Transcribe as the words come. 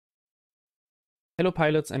Hello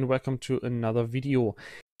pilots and welcome to another video.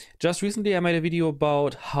 Just recently I made a video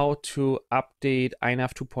about how to update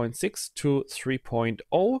INAV 2.6 to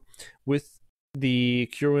 3.0 with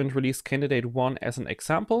the current release candidate 1 as an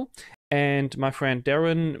example. And my friend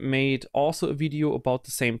Darren made also a video about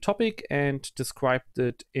the same topic and described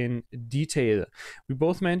it in detail. We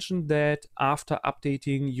both mentioned that after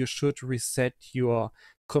updating you should reset your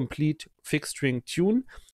complete fixed string tune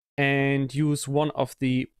and use one of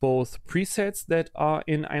the both presets that are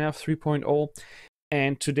in INAV 3.0.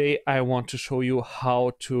 And today I want to show you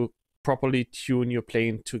how to properly tune your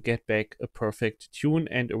plane to get back a perfect tune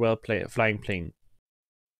and a well-flying plane.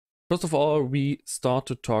 First of all, we start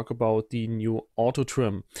to talk about the new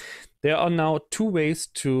Autotrim. There are now two ways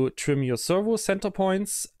to trim your servo center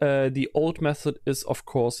points. The old method is of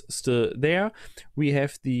course still there. We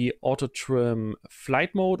have the Autotrim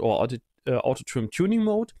flight mode or Autotrim tuning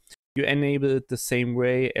mode. You enable it the same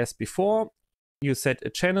way as before. You set a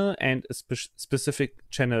channel and a specific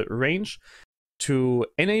channel range to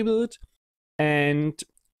enable it. And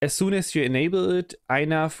as soon as you enable it,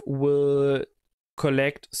 INAV will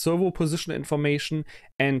collect servo position information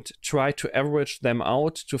and try to average them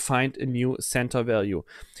out to find a new center value.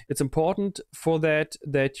 It's important for that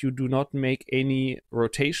you do not make any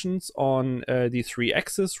rotations on the three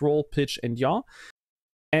axes, roll, pitch, and yaw.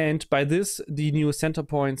 And by this, the new center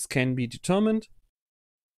points can be determined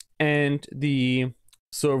and the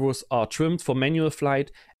servos are trimmed for manual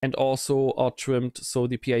flight and also are trimmed so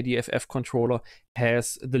the PIDFF controller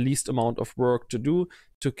has the least amount of work to do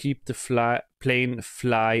to keep the plane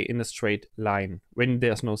fly in a straight line when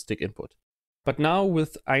there's no stick input. But now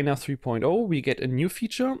with INAV 3.0 we get a new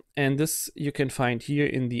feature, and this you can find here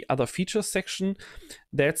in the other features section.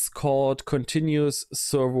 That's called Continuous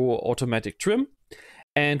Servo Automatic Trim.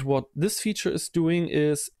 And what this feature is doing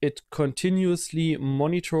is it continuously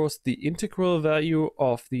monitors the integral value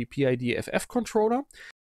of the PIDFF controller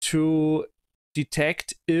to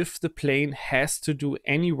detect if the plane has to do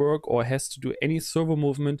any work or has to do any servo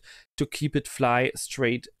movement to keep it fly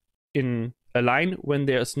straight in a line when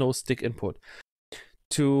there is no stick input.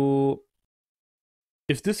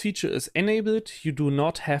 If this feature is enabled, you do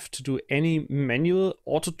not have to do any manual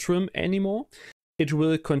auto trim anymore. It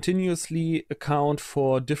will continuously account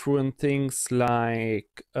for different things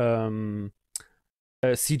like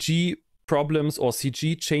CG problems or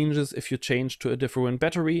CG changes if you change to a different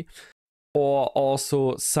battery, or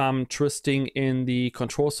also some twisting in the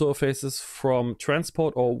control surfaces from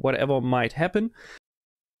transport or whatever might happen.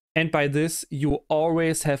 And by this, you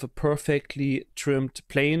always have a perfectly trimmed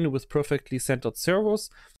plane with perfectly centered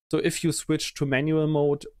servos. So if you switch to manual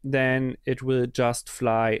mode, then it will just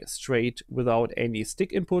fly straight without any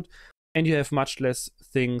stick input, and you have much less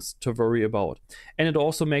things to worry about. And it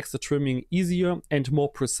also makes the trimming easier and more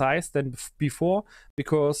precise than before,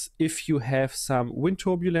 because if you have some wind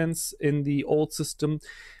turbulence in the old system,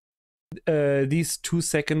 these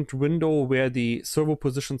 2-second window where the servo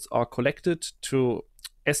positions are collected to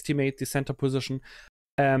estimate the center position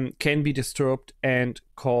can be disturbed and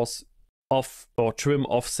cause off or trim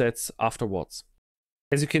offsets afterwards.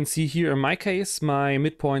 As you can see here in my case, my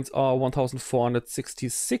midpoints are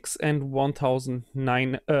 1466 and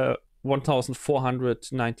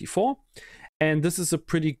 1494, and this is a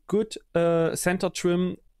pretty good center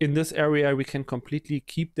trim. In this area we can completely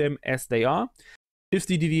keep them as they are. If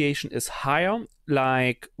the deviation is higher,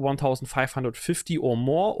 like 1550 or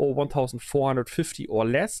more, or 1450 or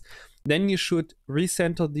less, then you should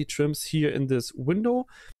recenter the trims here in this window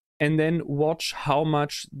and then watch how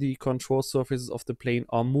much the control surfaces of the plane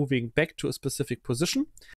are moving back to a specific position.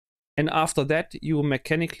 And after that, you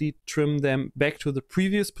mechanically trim them back to the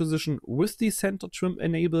previous position with the center trim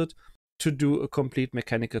enabled to do a complete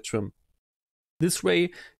mechanical trim. This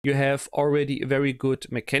way, you have already a very good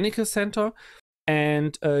mechanical center,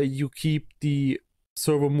 and you keep the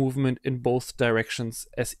servo movement in both directions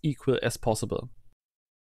as equal as possible.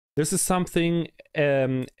 This is something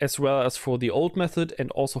as well as for the old method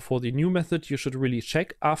and also for the new method you should really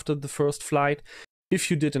check after the first flight.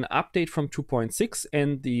 If you did an update from 2.6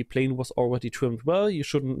 and the plane was already trimmed well, you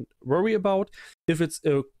shouldn't worry about. If it's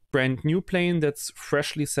a brand new plane that's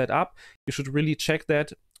freshly set up, you should really check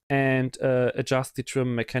that and adjust the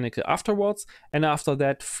trim mechanical afterwards, and after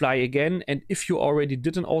that fly again. And if you already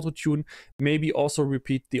did an auto tune, maybe also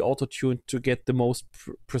repeat the auto tune to get the most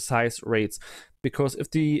precise rates, because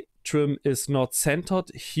if the trim is not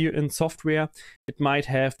centered here in software, it might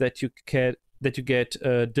have that you get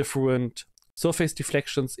different surface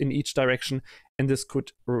deflections in each direction, and this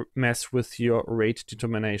could mess with your rate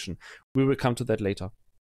determination. We will come to that later.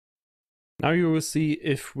 Now you will see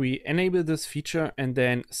if we enable this feature and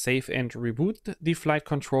then save and reboot the flight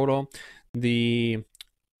controller, the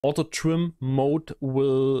Autotrim mode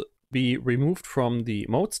will be removed from the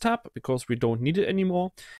modes tab because we don't need it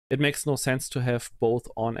anymore. It makes no sense to have both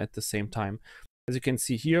on at the same time. As you can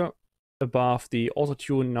see here above the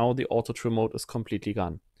Autotune, now the Autotrim mode is completely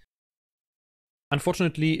gone.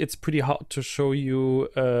 Unfortunately, it's pretty hard to show you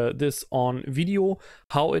this on video,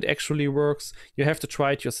 how it actually works. You have to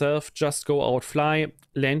try it yourself. Just go out, fly,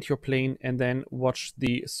 land your plane, and then watch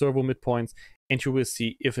the servo midpoints, and you will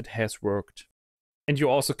see if it has worked. And you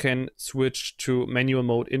also can switch to manual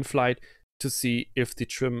mode in flight to see if the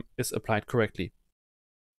trim is applied correctly.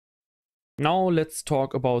 Now let's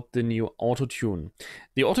talk about the new Autotune.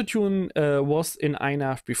 The Autotune was in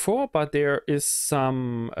INAV before, but there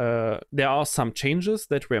are some changes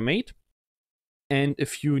that were made and a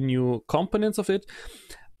few new components of it.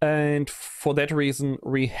 And for that reason,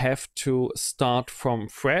 we have to start from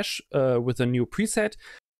fresh with a new preset.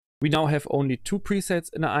 We now have only 2 presets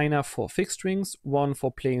in INAV for fixed wings, one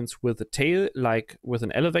for planes with a tail, like with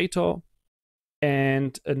an elevator,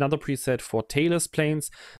 and another preset for tailless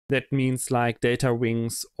planes. That means like delta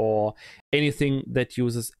wings or anything that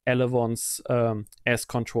uses elevons as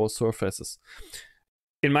control surfaces.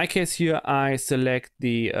 In my case here, I select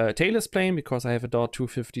the tailless plane because I have a Dart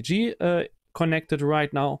 250G connected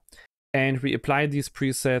right now, and we apply these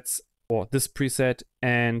presets or this preset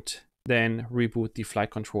and then reboot the flight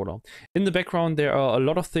controller. In the background, there are a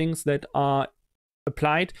lot of things that are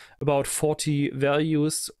applied, about 40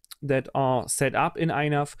 values that are set up in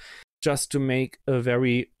INAV just to make a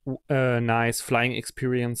very nice flying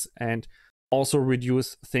experience and also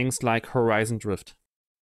reduce things like horizon drift.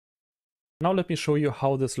 Now let me show you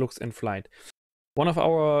how this looks in flight. One of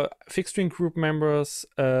our fixed wing group members,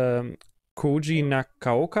 Koji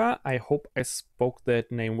Nakaoka, I hope I spoke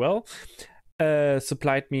that name well,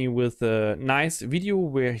 supplied me with a nice video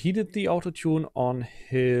where he did the Autotune on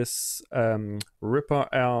his Ripper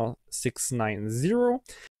R690.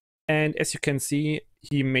 And as you can see,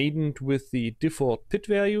 he maidened with the default pit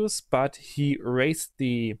values, but he raised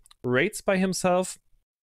the rates by himself.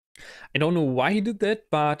 I don't know why he did that,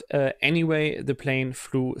 but anyway, the plane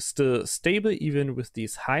flew still stable even with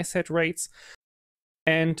these high set rates.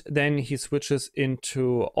 And then he switches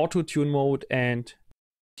into Autotune mode and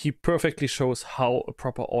he perfectly shows how a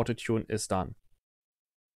proper Autotune is done.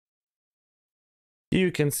 Here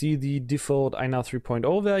you can see the default INAV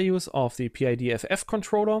 3.0 values of the PIDFF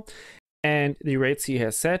controller and the rates he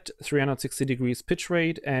has set: 360 degrees pitch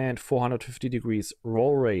rate and 450 degrees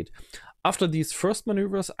roll rate. After these first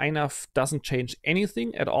maneuvers, INAV doesn't change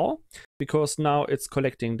anything at all because now it's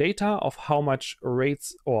collecting data of how much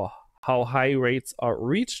rates or how high rates are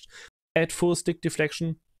reached at full stick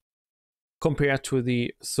deflection compared to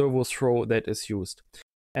the servo throw that is used.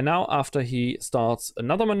 And now after he starts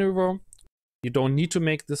another maneuver, you don't need to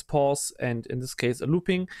make this pause, and in this case a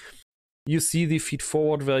looping, you see the feed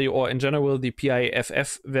forward value, or in general the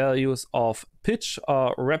PIFF values of pitch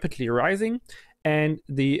are rapidly rising and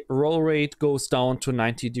the roll rate goes down to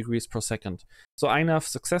 90 degrees per second. So INAV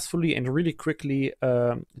successfully and really quickly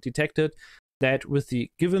detected that with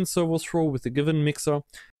the given servo throw, with the given mixer,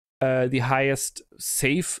 the highest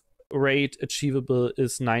safe rate achievable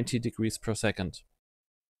is 90 degrees per second.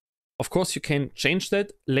 Of course, you can change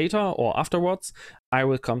that later or afterwards. I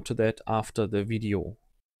will come to that after the video.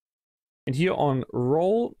 And here on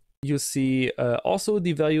roll, you see also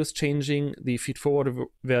the values changing. The feed forward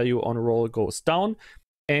value on roll goes down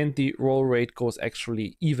and the roll rate goes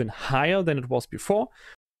actually even higher than it was before.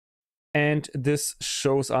 And this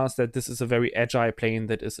shows us that this is a very agile plane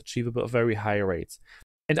that is achievable at very high rates.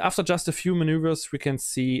 And after just a few maneuvers, we can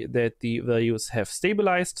see that the values have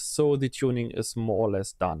stabilized, so the tuning is more or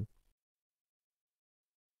less done.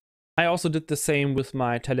 I also did the same with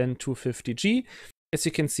my Talent 250G. As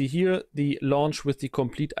you can see here, the launch with the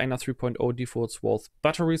complete INAV 3.0 defaults was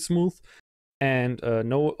buttery smooth and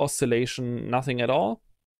no oscillation, nothing at all.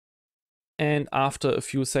 And after a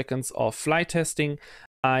few seconds of flight testing,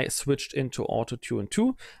 I switched into Autotune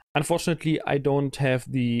 2. Unfortunately, I don't have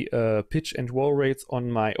the pitch and roll rates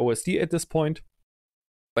on my OSD at this point,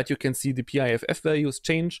 but you can see the PIFF values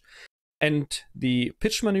change and the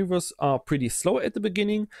pitch maneuvers are pretty slow at the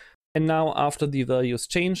beginning. And now after the values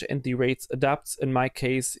change and the rates adapts, in my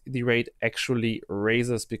case, the rate actually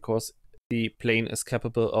raises because the plane is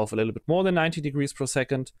capable of a little bit more than 90 degrees per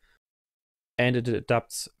second and it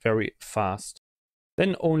adapts very fast.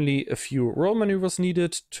 Then only a few roll maneuvers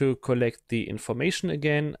needed to collect the information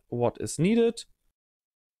again, what is needed.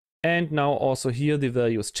 And now also here the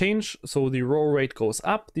values change. So the roll rate goes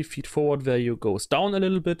up, the feed forward value goes down a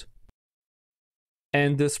little bit.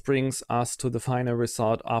 And this brings us to the final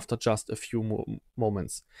result after just a few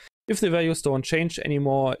moments. If the values don't change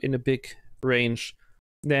anymore in a big range,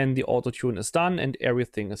 then the Autotune is done and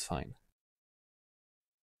everything is fine.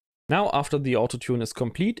 Now, after the Autotune is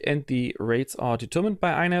complete and the rates are determined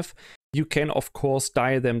by INAV, you can of course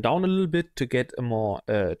dial them down a little bit to get a more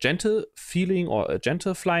gentle feeling or a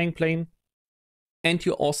gentle flying plane. And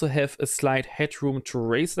you also have a slight headroom to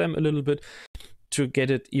raise them a little bit to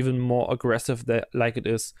get it even more aggressive like it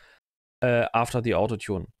is after the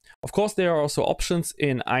Autotune. Of course, there are also options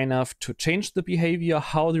in INAV to change the behavior,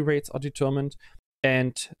 how the rates are determined,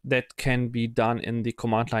 and that can be done in the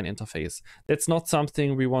command line interface. That's not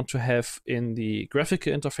something we want to have in the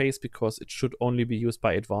graphical interface because it should only be used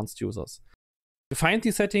by advanced users. To find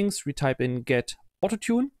these settings, we type in get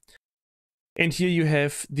Autotune, and here you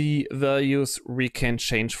have the values we can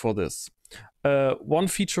change for this. One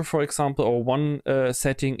feature, for example, or one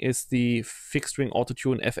setting is the fixed string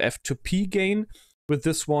Autotune FF to P gain. With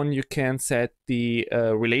this one, you can set the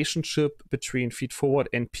relationship between feed forward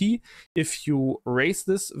and P. If you raise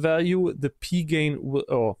this value, the P gain will,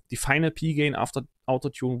 or the final P gain after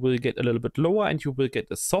Autotune will get a little bit lower and you will get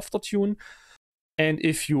a softer tune. And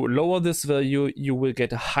if you lower this value, you will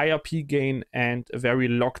get a higher P gain and a very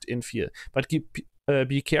locked in feel. But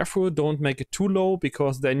be careful, don't make it too low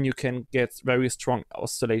because then you can get very strong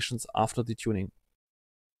oscillations after the tuning.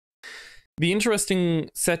 The interesting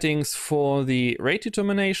settings for the rate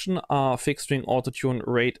determination are fixed string Autotune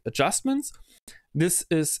rate adjustments. This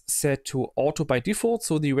is set to auto by default,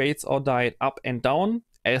 so the rates are dialed up and down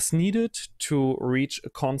as needed to reach a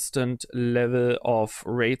constant level of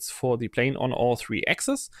rates for the plane on all three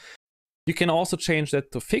axes. You can also change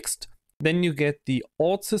that to fixed. Then you get the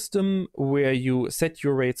alt system where you set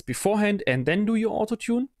your rates beforehand and then do your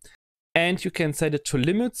Autotune. And you can set it to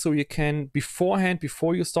limit, so you can beforehand,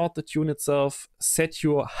 before you start the tune itself, set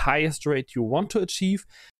your highest rate you want to achieve,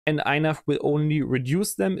 and INAV will only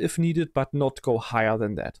reduce them if needed, but not go higher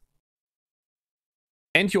than that.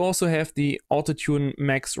 And you also have the Autotune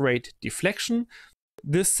max rate deflection.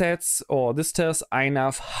 This tells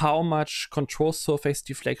INAV how much control surface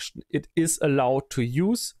deflection it is allowed to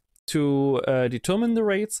use to determine the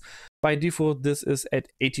rates. By default, this is at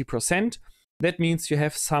 80%. That means you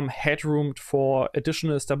have some headroom for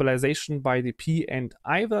additional stabilization by the P and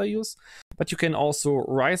I values, but you can also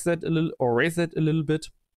raise that a little bit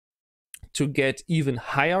to get even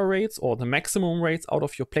higher rates or the maximum rates out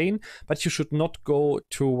of your plane, but you should not go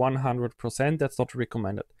to 100%. That's not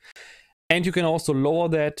recommended. And you can also lower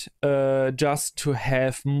that just to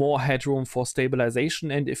have more headroom for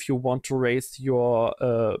stabilization. And if you want to raise your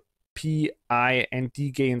P, I, and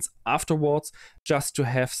D gains afterwards, just to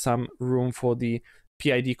have some room for the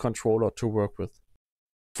PID controller to work with.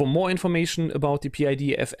 For more information about the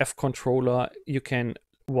PID FF controller, you can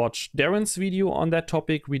watch Darren's video on that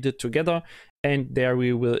topic we did together, and there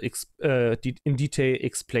we will in detail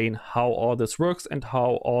explain how all this works and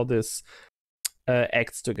how all this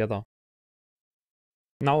acts together.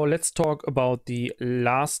 Now let's talk about the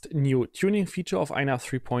last new tuning feature of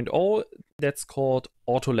INAV 3.0 that's called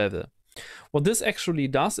Autolevel. What this actually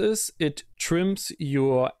does is it trims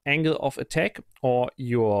your angle of attack or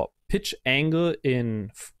your pitch angle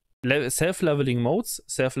in self-leveling modes.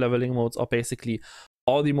 Self-leveling modes are basically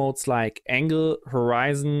all the modes like angle,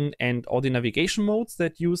 horizon, and all the navigation modes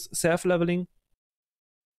that use self-leveling.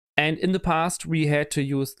 And in the past, we had to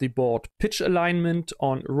use the board pitch alignment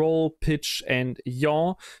on roll, pitch, and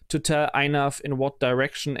yaw to tell INAV in what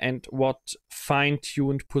direction and what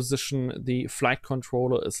fine-tuned position the flight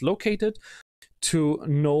controller is located to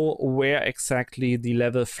know where exactly the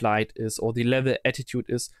level flight is or the level attitude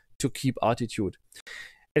is to keep altitude.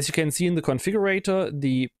 As you can see in the configurator,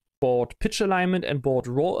 the board pitch alignment and board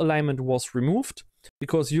roll alignment was removed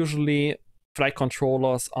because usually flight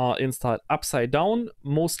controllers are installed upside down,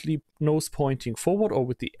 mostly nose pointing forward or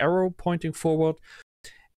with the arrow pointing forward.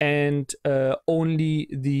 And only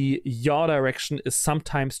the yaw direction is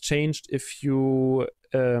sometimes changed if you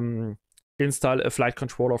install a flight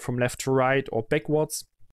controller from left to right or backwards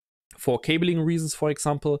for cabling reasons, for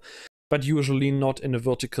example, but usually not in a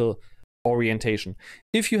vertical orientation.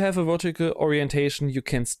 If you have a vertical orientation, you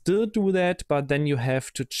can still do that, but then you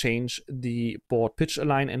have to change the board pitch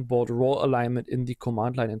align and board roll alignment in the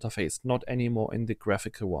command line interface, not anymore in the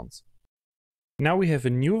graphical ones. Now we have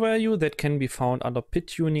a new value that can be found under pit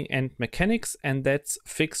tuning and mechanics, and that's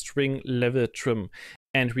fixed string level trim.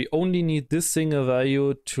 And we only need this single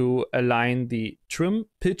value to align the trim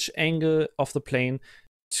pitch angle of the plane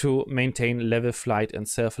to maintain level flight and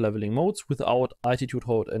self-leveling modes without altitude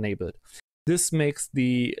hold enabled. This makes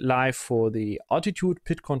the life for the altitude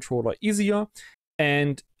pit controller easier,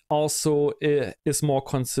 and also is more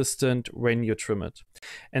consistent when you trim it.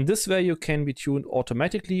 And this value can be tuned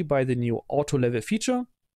automatically by the new Autolevel feature.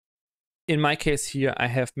 In my case here, I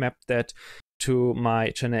have mapped that to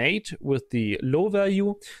my channel 8 with the low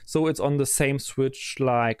value, so it's on the same switch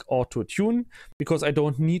like Autotune, because I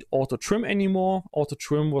don't need Autotrim anymore.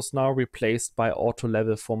 Autotrim was now replaced by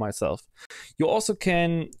Autolevel for myself. You also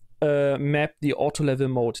can map the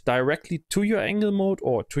Autolevel mode directly to your angle mode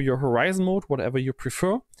or to your horizon mode, whatever you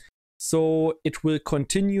prefer. So it will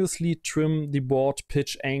continuously trim the board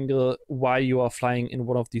pitch angle while you are flying in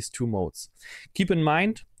one of these two modes. Keep in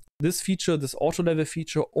mind, this feature, this Autolevel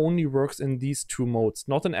feature, only works in these two modes,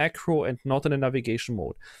 not in acro and not in a navigation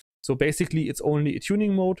mode. So basically it's only a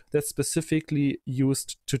tuning mode that's specifically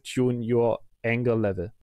used to tune your angle level.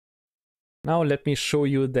 Now let me show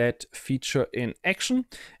you that feature in action.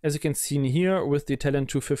 As you can see here with the Talon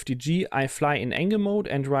 250G, I fly in angle mode,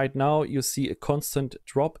 and right now you see a constant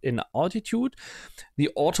drop in altitude. The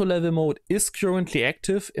Autolevel mode is currently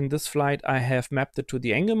active. In this flight I have mapped it to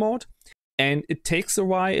the angle mode. And it takes a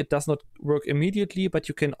while, it does not work immediately, but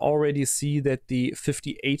you can already see that the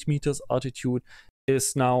 58 meters altitude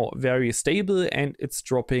is now very stable and it's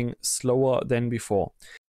dropping slower than before.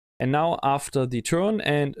 And now after the turn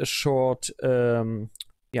and a short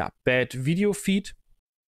bad video feed,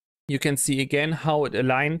 you can see again how it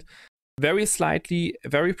aligned very slightly,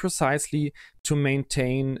 very precisely to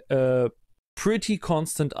maintain a pretty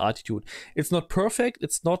constant altitude. It's not perfect,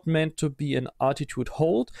 it's not meant to be an altitude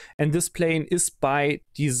hold, and this plane is by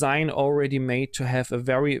design already made to have a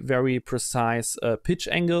very, very precise pitch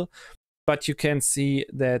angle, but you can see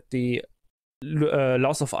that the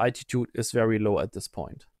loss of altitude is very low at this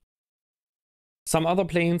point. Some other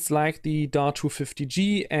planes like the Dart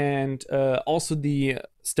 250G and also the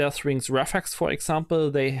Stealth Wings Rafax, for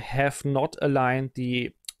example, they have not aligned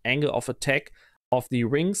the angle of attack of the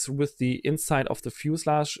rings with the inside of the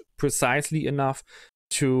fuselage precisely enough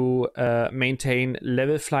to maintain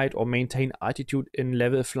level flight or maintain altitude in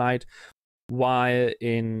level flight while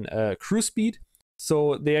in cruise speed.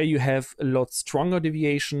 So there you have a lot stronger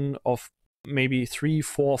deviation of maybe 3,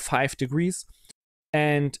 4, 5 degrees.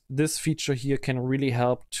 And this feature here can really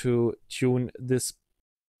help to tune this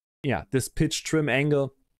pitch trim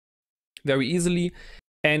angle very easily.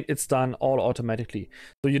 And it's done all automatically.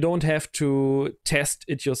 So you don't have to test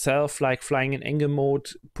it yourself, like flying in angle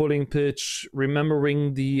mode, pulling pitch,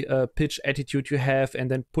 remembering the pitch attitude you have,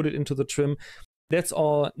 and then put it into the trim. That's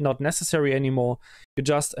all not necessary anymore. You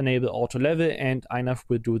just enable Autolevel and INAV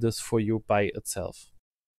will do this for you by itself.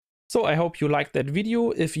 So I hope you liked that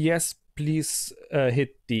video. If yes, please hit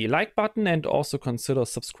the like button and also consider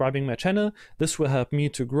subscribing my channel. This will help me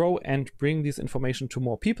to grow and bring this information to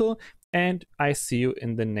more people. And I see you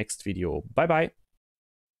in the next video. Bye bye.